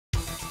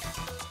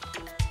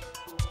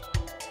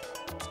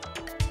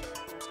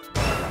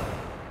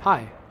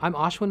Hi, I'm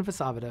Ashwin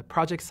Vasavada,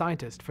 project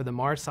scientist for the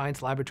Mars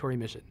Science Laboratory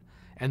mission,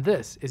 and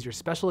this is your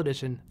special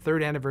edition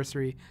 3rd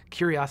anniversary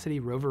Curiosity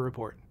rover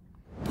report.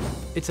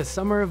 It's a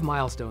summer of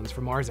milestones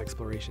for Mars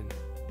exploration.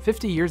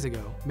 50 years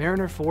ago,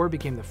 Mariner 4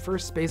 became the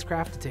first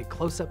spacecraft to take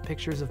close-up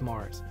pictures of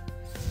Mars.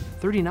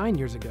 39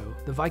 years ago,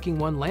 the Viking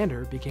 1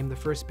 lander became the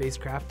first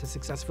spacecraft to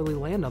successfully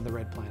land on the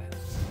Red Planet.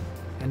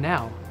 And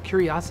now,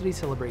 Curiosity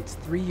celebrates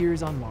 3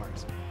 years on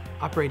Mars,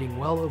 operating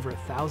well over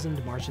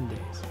 1,000 Martian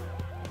days.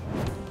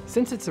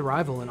 Since its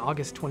arrival in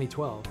August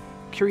 2012,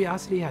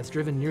 Curiosity has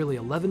driven nearly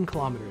 11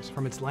 kilometers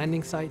from its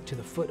landing site to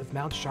the foot of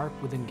Mount Sharp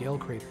within Gale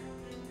Crater.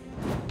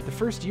 The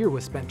first year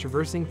was spent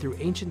traversing through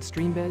ancient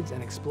streambeds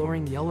and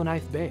exploring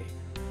Yellowknife Bay,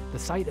 the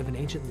site of an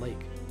ancient lake.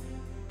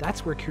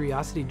 That's where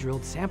Curiosity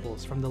drilled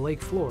samples from the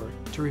lake floor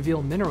to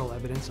reveal mineral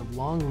evidence of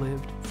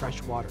long-lived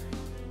fresh water.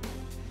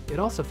 It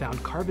also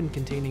found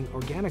carbon-containing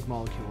organic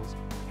molecules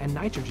and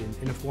nitrogen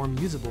in a form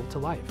usable to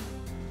life.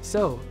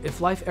 So,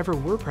 if life ever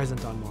were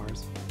present on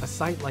Mars, a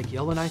site like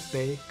Yellowknife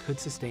Bay could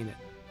sustain it.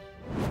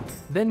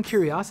 Then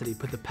Curiosity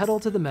put the pedal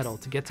to the metal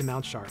to get to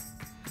Mount Sharp.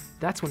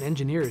 That's when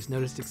engineers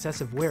noticed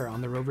excessive wear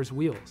on the rover's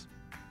wheels.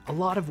 A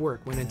lot of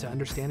work went into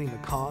understanding the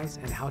cause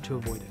and how to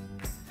avoid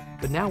it.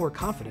 But now we're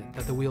confident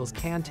that the wheels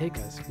can take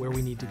us where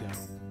we need to go.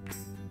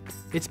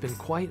 It's been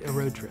quite a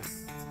road trip.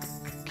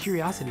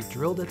 Curiosity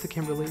drilled at the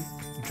Kimberley,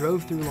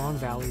 drove through long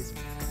valleys,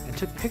 and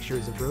took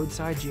pictures of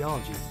roadside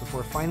geology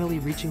before finally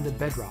reaching the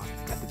bedrock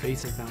at the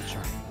base of Mount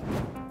Sharp.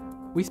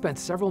 We spent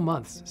several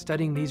months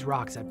studying these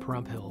rocks at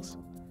Pahrump Hills.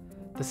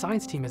 The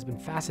science team has been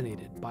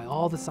fascinated by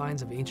all the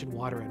signs of ancient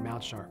water at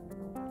Mount Sharp.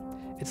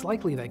 It's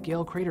likely that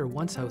Gale Crater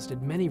once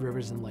hosted many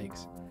rivers and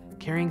lakes,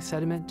 carrying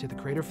sediment to the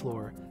crater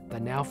floor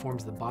that now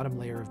forms the bottom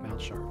layer of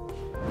Mount Sharp.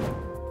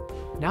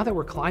 Now that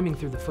we're climbing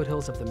through the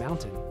foothills of the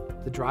mountain,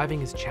 the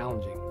driving is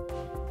challenging.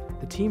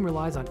 The team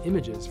relies on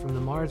images from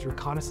the Mars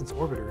Reconnaissance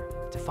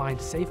Orbiter to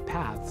find safe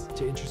paths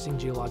to interesting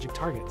geologic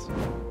targets.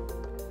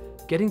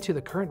 Getting to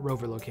the current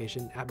rover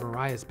location at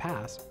Marias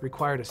Pass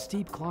required a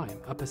steep climb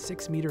up a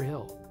 6-meter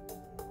hill.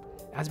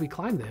 As we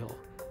climbed the hill,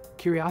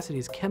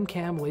 Curiosity's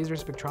ChemCam laser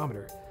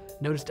spectrometer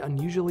noticed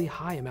unusually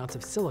high amounts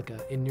of silica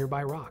in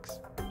nearby rocks.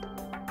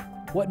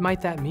 What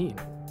might that mean?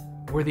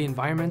 Were the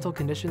environmental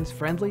conditions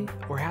friendly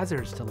or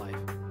hazardous to life?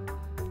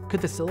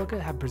 Could the silica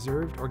have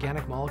preserved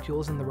organic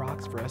molecules in the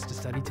rocks for us to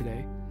study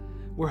today?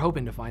 We're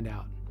hoping to find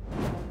out.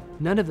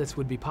 None of this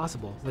would be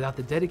possible without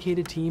the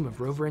dedicated team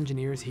of rover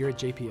engineers here at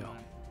JPL.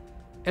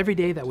 Every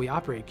day that we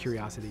operate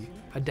Curiosity,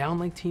 a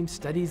downlink team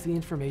studies the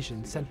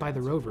information sent by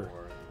the rover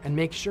and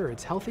makes sure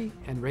it's healthy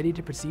and ready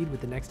to proceed with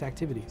the next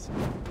activities.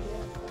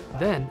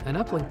 Then, an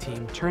uplink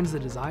team turns the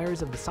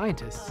desires of the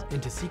scientists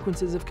into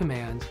sequences of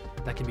commands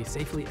that can be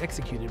safely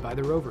executed by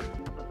the rover.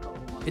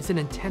 It's an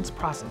intense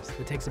process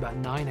that takes about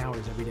 9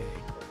 hours every day.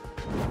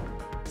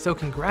 So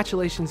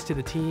congratulations to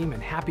the team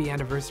and happy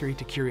anniversary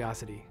to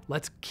Curiosity.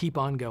 Let's keep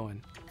on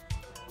going.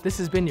 This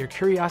has been your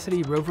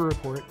Curiosity rover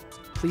report.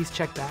 Please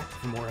check back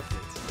for more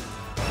updates.